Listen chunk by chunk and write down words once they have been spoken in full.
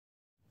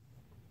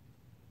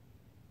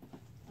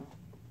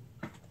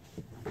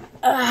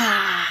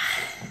Ah.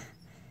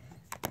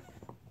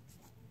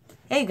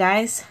 Hey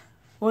guys,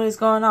 what is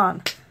going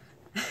on?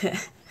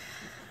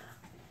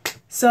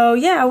 So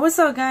yeah, what's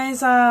up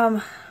guys?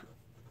 How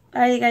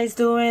you guys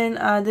doing?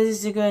 This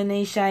is your girl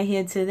Naysha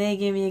here today,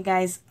 giving you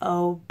guys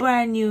a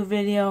brand new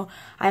video.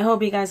 I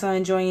hope you guys are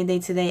enjoying your day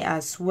today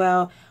as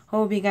well.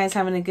 Hope you guys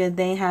having a good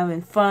day,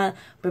 having fun.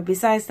 But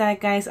besides that,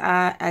 guys,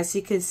 as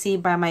you can see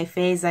by my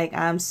face, like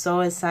I'm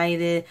so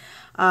excited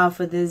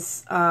for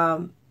this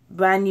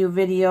brand new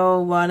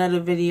video. Well, another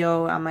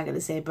video. I'm not gonna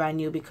say brand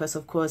new because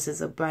of course it's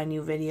a brand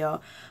new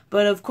video,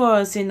 but of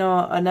course, you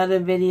know, another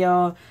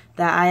video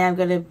that I am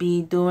gonna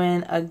be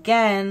doing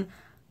again,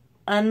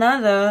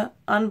 another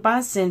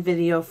unboxing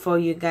video for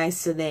you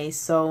guys today.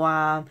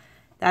 So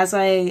that's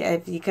why,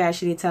 if you can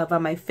actually tell by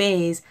my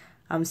face,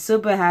 I'm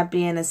super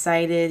happy and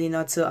excited, you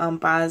know, to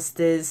unbox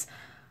this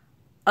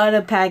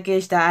other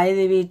package that I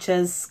literally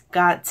just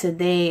got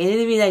today. It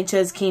literally like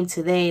just came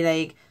today,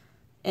 like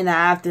in the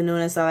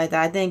afternoon and stuff like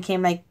that. I think it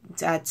came like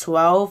at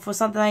 12 or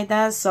something like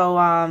that. So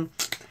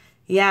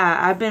yeah,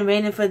 I've been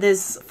waiting for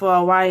this for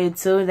a while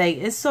too. Like,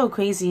 it's so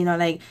crazy, you know,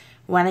 like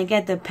when I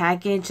get the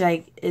package,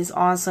 like it's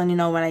awesome, you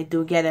know, when I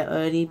do get it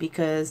early,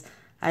 because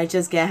I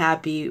just get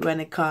happy when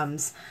it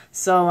comes.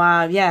 So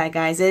yeah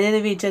guys, it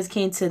literally just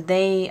came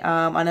today.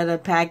 Another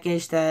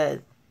package that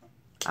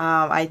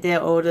I did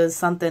order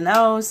something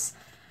else.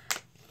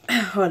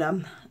 Hold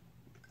on.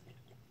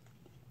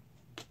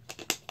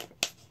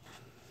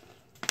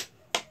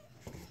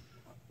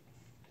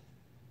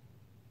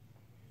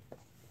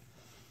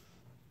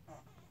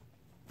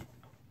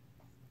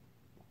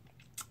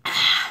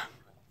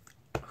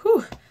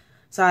 Whew.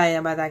 Sorry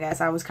about that, guys.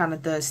 I was kind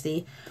of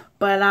thirsty.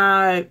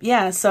 But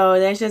yeah, so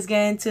let's just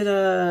get into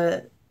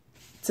the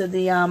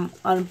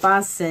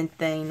unboxing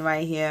thing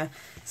right here.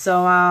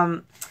 So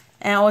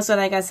and also,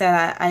 like I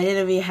said, I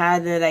literally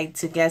had to like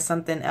to get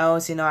something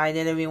else, you know. I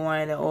literally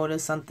wanted to order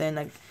something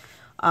like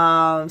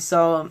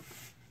so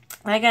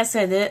like I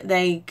said,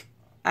 like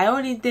I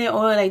already did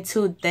order like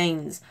 2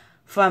 things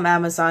from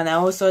Amazon. And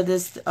also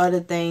this other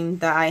thing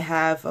that I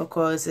have, of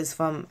course, is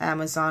from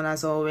Amazon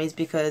as always,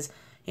 because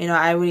you know,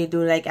 I really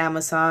do like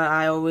Amazon.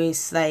 I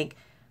always like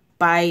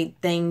buy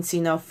things,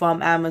 you know,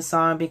 from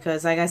Amazon,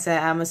 because like I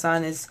said,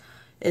 Amazon is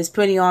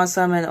pretty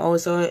awesome, and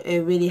also it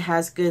really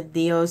has good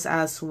deals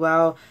as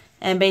well.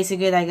 And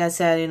basically, like I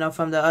said, you know,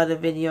 from the other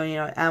video, you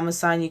know,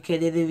 Amazon, you can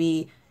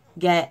literally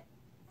get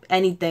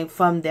anything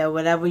from there.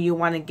 Whatever you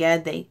want to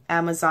get,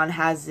 Amazon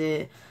has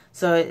it.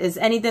 So it's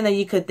anything that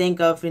you could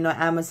think of, you know,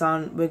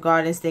 Amazon,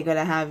 regardless, they're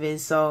gonna have it.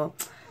 So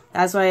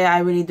that's why I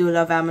really do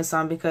love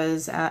Amazon,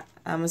 because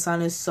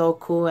Amazon is so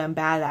cool and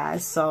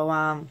badass.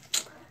 So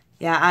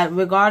yeah,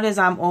 regardless,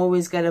 I'm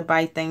always gonna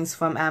buy things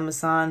from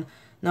Amazon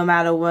no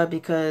matter what,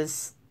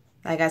 because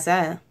like I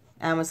said,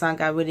 Amazon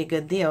got really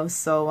good deals.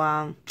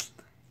 So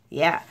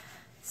yeah.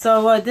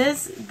 So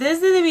this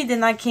literally did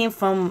not came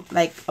from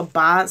like a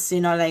box,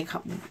 you know, like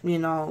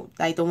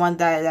the one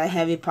that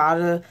Harry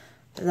Potter,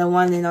 the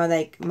one, you know,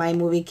 like my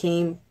movie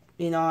came,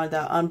 you know,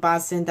 the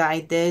unboxing that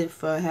I did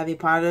for Harry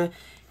Potter.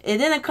 It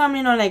didn't come,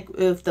 you know, like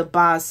with the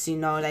box, you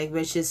know, like,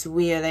 which is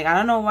weird. Like, I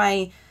don't know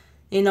why,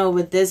 you know,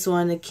 with this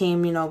one, it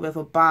came, you know, with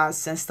a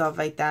box and stuff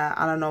like that.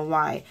 I don't know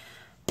why.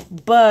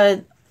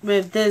 But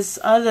with this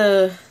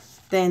other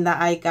thing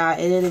that I got,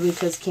 it literally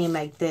just came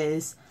like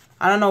this.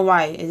 I don't know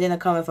why. It didn't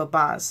come with a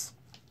box.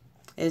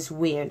 It's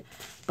weird.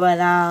 But,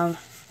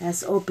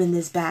 let's open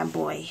this bad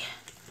boy.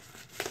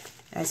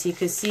 As you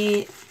can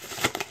see,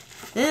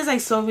 this is,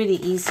 like, so really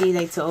easy,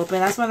 like, to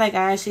open. That's why, like,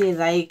 I actually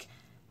like,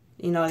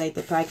 you know, like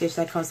the package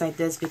that comes like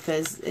this,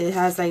 because it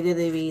has like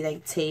literally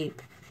like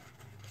tape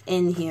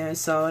in here.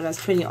 So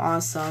that's pretty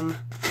awesome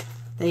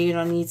that you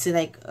don't need to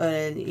like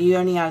you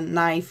don't need a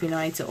knife, you know,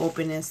 like to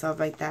open it and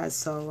stuff like that.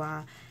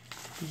 So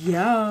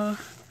yeah.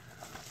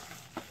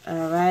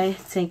 Alright,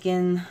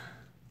 taking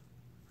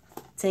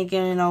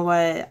you know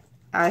what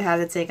I had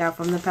to take out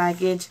from the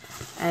package,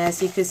 and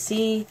as you can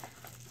see,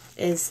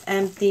 it's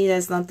empty.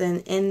 There's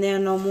nothing in there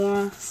no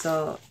more,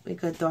 so we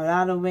could throw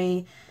that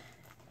away.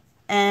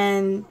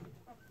 And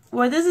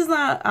well, this is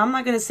not, I'm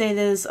not going to say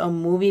this is a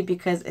movie,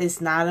 because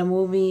it's not a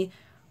movie.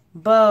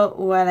 But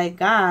what I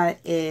got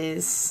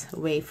is,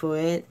 wait for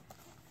it.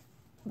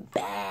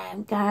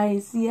 Bam,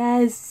 guys.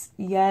 Yes,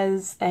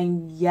 yes,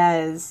 and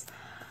yes.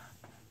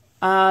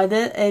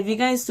 If you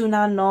guys do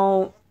not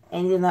know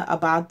anything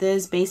about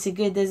this,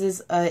 basically this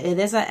is, it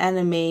is an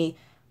anime,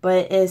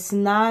 but it's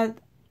not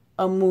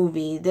a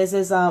movie. This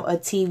is a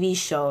TV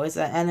show. It's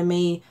an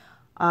anime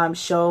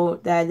show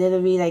that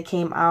literally like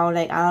came out,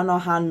 like, I don't know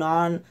how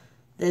long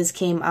this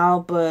came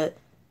out, but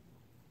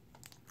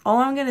all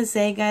I'm gonna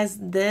say, guys,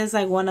 this is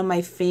like one of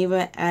my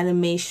favorite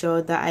anime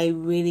shows that I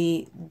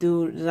really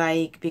do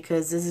like,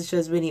 because this is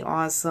just really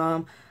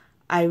awesome.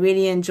 I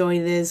really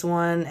enjoy this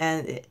one,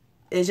 and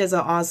it's just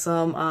an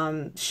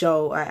awesome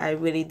show. I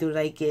really do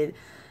like it.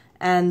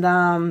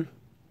 And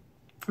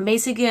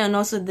basically, and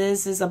also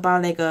this is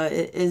about like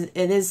it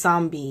is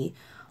zombie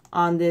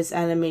on this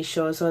anime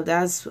show. So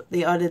that's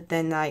the other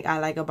thing like I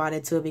like about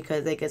it too,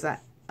 because like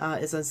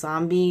it's a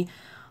zombie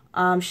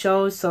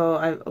shows. So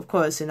of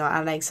course,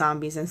 I like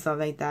zombies and stuff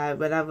like that.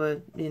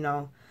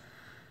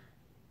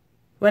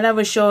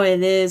 Whatever show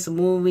it is,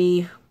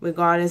 movie,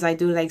 regardless, I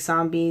do like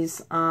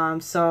zombies.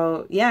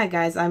 So yeah,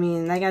 guys, I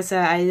mean, like I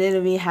said, I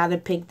literally had to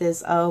pick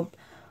this up,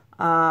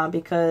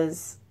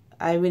 because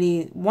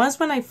once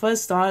when I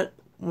first started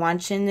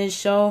watching this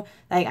show,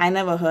 like, I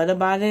never heard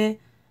about it.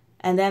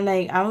 And then,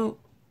 like,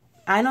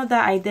 I know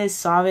that I did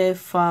saw it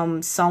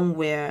from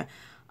somewhere.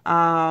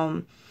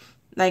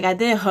 Like, I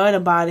did heard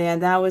about it,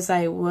 and I was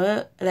like,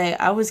 what? Like,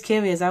 I was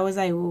curious. I was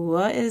like,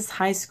 what is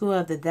High School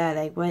of the Dead?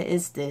 Like, what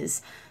is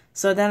this?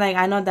 So then, like,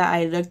 I know that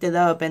I looked it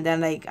up, and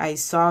then, like, I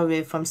saw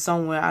it from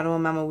somewhere. I don't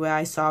remember where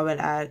I saw it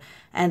at.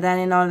 And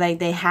then, like,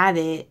 they had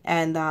it,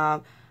 and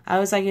I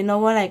was like, you know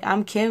what? Like,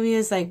 I'm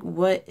curious, like,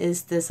 what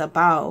is this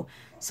about?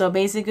 So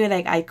basically,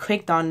 like, I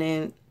clicked on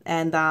it,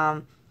 and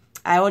I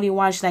already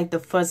watched, like, the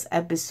first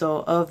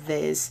episode of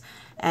this.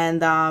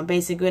 And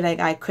basically, like,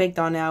 I clicked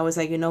on it. I was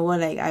like, you know what?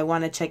 Like, I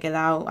want to check it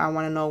out. I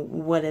want to know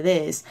what it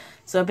is.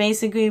 So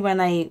basically, when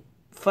I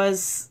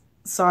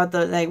saw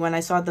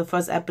the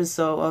first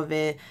episode of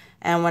it,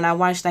 and when I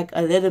watched, like,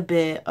 a little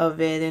bit of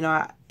it,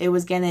 it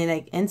was getting,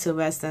 like,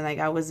 interesting. Like,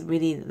 I was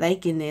really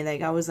liking it.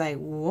 Like, I was like,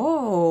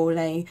 whoa,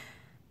 like,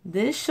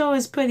 this show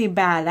is pretty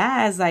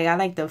badass. Like, I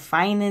like the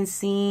fighting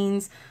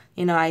scenes.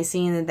 I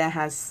seen that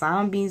has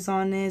zombies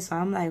on it. So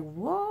I'm like,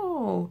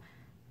 whoa,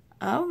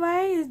 all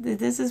right,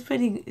 this is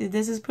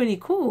pretty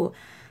cool.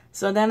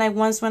 So then, like,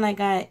 once when I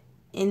got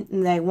in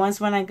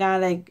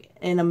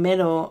the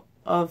middle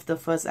of the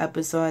first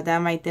episode,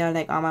 that right there,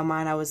 like, on my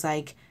mind, I was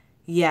like,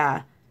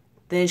 yeah,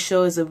 this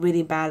show is a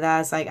really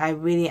badass. Like, I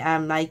really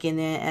am liking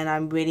it, and I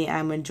really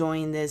am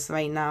enjoying this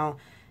right now.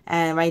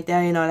 And right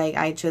there, like,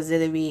 I just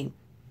literally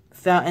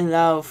fell in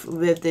love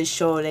with this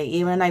show. Like,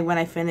 even, like, when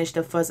I finished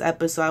the first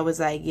episode, I was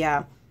like,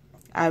 yeah,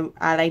 I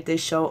like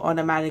this show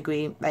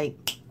automatically.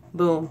 Like,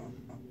 boom,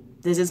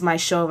 this is my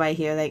show right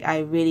here. Like, I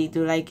really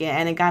do like it,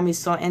 and it got me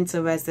so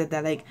interested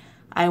that, like,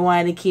 I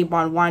wanted to keep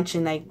on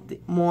watching, like,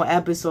 more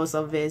episodes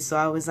of it. So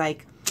I was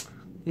like,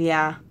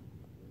 yeah,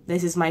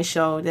 this is my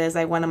show. This is,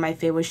 like, one of my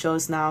favorite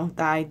shows now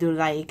that I do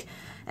like.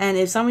 And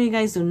if some of you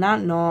guys do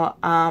not know,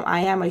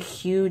 I am a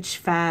huge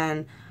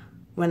fan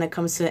when it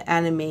comes to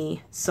anime.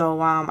 So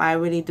I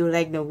really do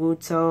like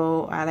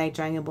Naruto. I like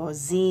Dragon Ball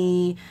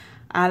Z.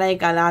 I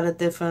like a lot of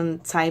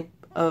different type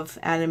of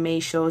anime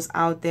shows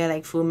out there,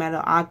 like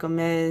Fullmetal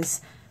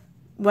Alchemist.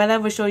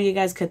 Whatever show you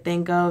guys could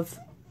think of,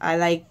 I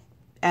like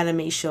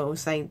anime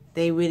shows. Like,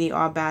 they really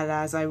are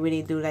badass. I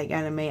really do like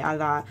anime a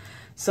lot.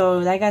 So,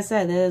 like I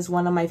said, it is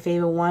one of my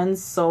favorite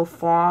ones so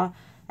far.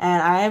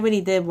 And I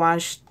really did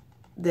watch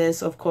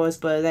this, of course,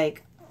 but,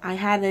 like, I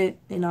had to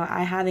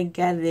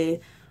get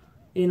it,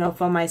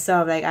 for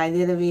myself. Like, I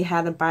literally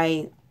had to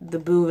buy the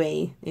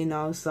Blu-ray,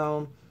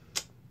 so,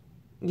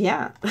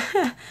 yeah.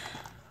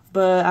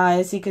 But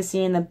as you can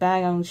see in the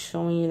back, I'm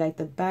showing you, like,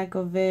 the back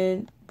of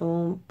it.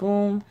 Boom,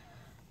 boom.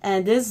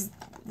 And this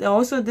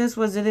was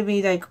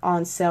literally, like,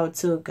 on sale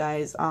too,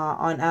 guys,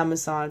 on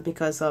Amazon,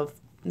 because of,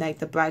 like,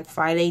 the Black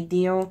Friday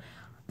deal.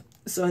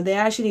 So they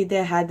actually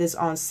did have this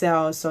on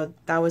sale. So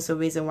that was the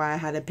reason why I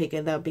had to pick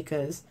it up,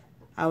 because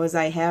I was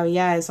like, hell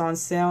yeah, it's on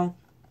sale.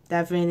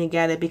 Definitely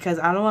get it, because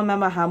I don't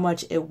remember how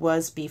much it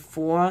was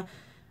before.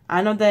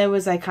 I know that it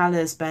was, like, kind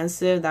of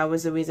expensive. That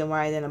was the reason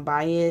why I didn't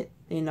buy it,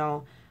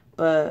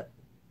 But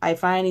I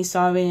finally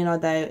saw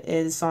it, that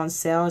it's on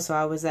sale. So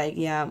I was like,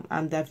 yeah,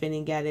 I'm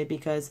definitely get it,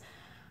 because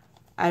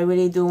I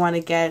really do want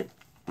to get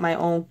my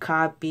own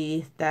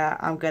copy that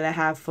I'm going to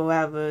have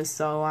forever.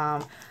 So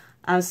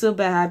I'm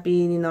super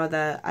happy,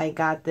 that I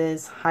got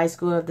this High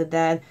School of the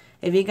Dead.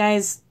 If you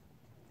guys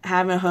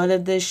haven't heard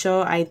of this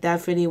show, I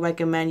definitely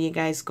recommend you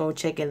guys go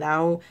check it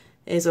out.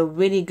 It's a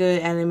really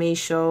good anime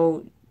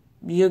show.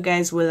 You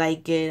guys will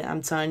like it.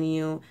 I'm telling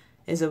you,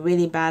 it's a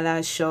really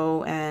badass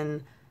show,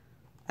 and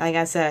like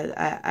I said,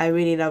 I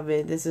really love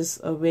it. This is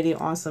a really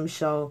awesome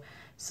show.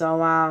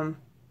 So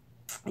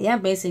yeah,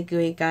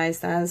 basically,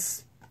 guys,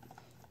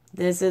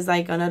 this is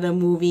like another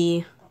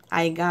movie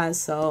I got.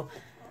 So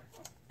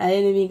I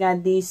literally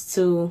got these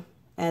two,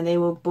 and they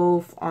were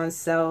both on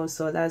sale.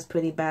 So that's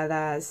pretty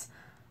badass.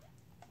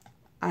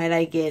 I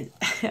like it.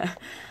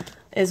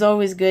 It's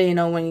always good,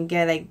 when you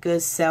get, like,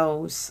 good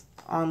sales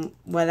on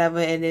whatever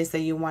it is that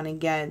you want to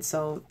get.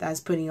 So that's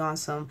pretty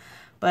awesome.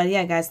 But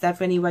yeah, guys,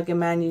 definitely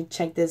recommend you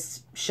check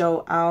this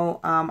show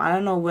out. I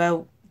don't know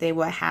where they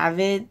will have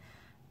it,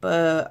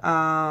 but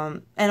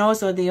and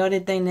also the other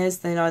thing is,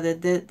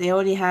 that they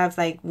already have,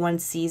 like, one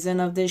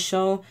season of this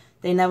show.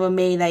 They never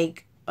made,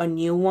 like, a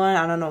new one.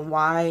 I don't know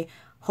why.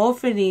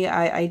 Hopefully,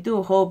 I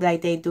do hope,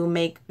 like, they do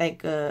make,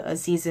 like, a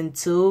season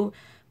 2,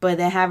 but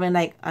they haven't,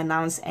 like,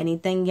 announced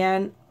anything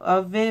yet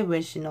of it,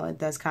 which, it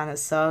does kind of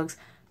sucks,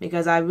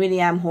 because I really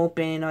am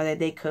hoping, that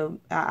they could.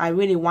 I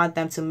really want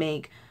them to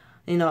make,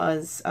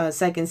 a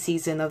second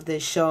season of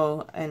this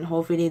show, and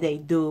hopefully they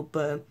do,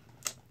 but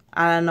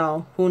I don't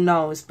know, who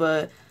knows.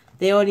 But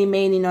they already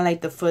made,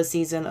 like, the first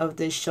season of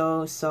this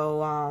show.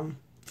 So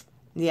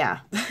yeah.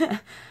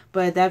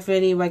 But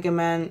definitely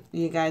recommend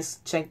you guys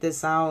check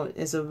this out.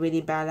 It's a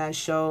really badass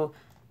show.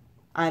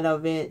 I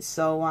love it.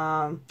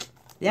 So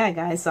yeah,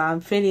 guys, so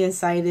I'm pretty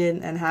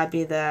excited and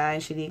happy that I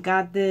actually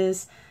got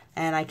this,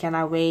 and I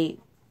cannot wait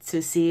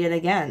to see it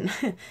again.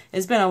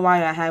 It's been a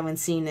while I haven't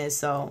seen it,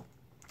 so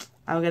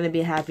I'm gonna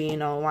be happy, you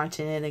know,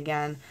 watching it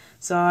again.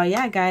 So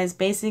yeah, guys,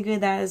 basically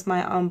that is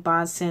my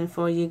unboxing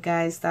for you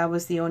guys. That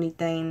was the only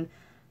thing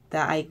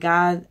that I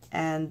got,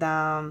 and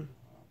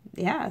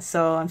yeah,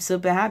 so I'm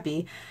super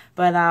happy.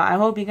 But I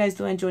hope you guys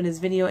do enjoy this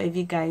video. If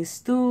you guys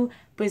do,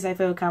 please like,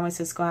 favorite, comment,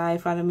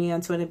 subscribe, follow me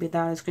on Twitter, be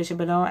down in the description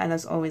below. And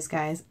as always,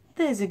 guys,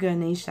 there's a girl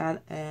named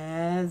Shot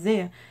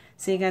there.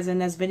 See you guys in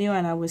the next video,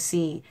 and I will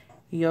see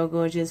your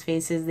gorgeous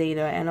faces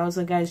later. And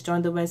also, guys,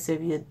 join the rest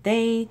of your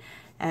day.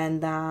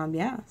 And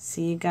yeah,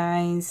 see you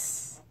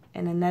guys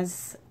in the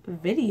next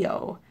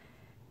video.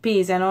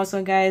 Peace. And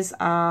also, guys,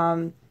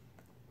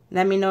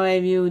 let me know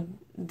if you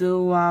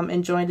do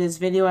enjoy this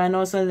video, and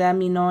also let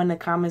me know in the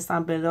comments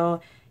down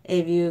below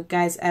if you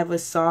guys ever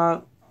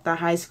saw the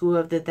High School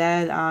of the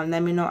Dead.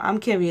 Let me know. I'm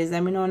curious.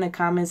 Let me know in the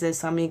comments if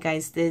some of you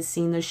guys did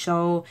see the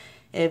show.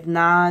 If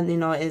not, you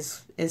know,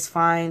 it's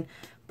fine.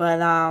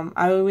 But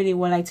I really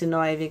would like to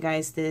know if you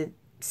guys did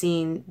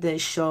seen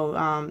this show.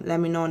 Let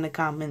me know in the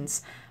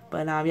comments.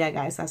 But yeah,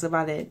 guys, that's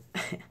about it.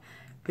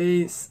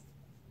 Peace.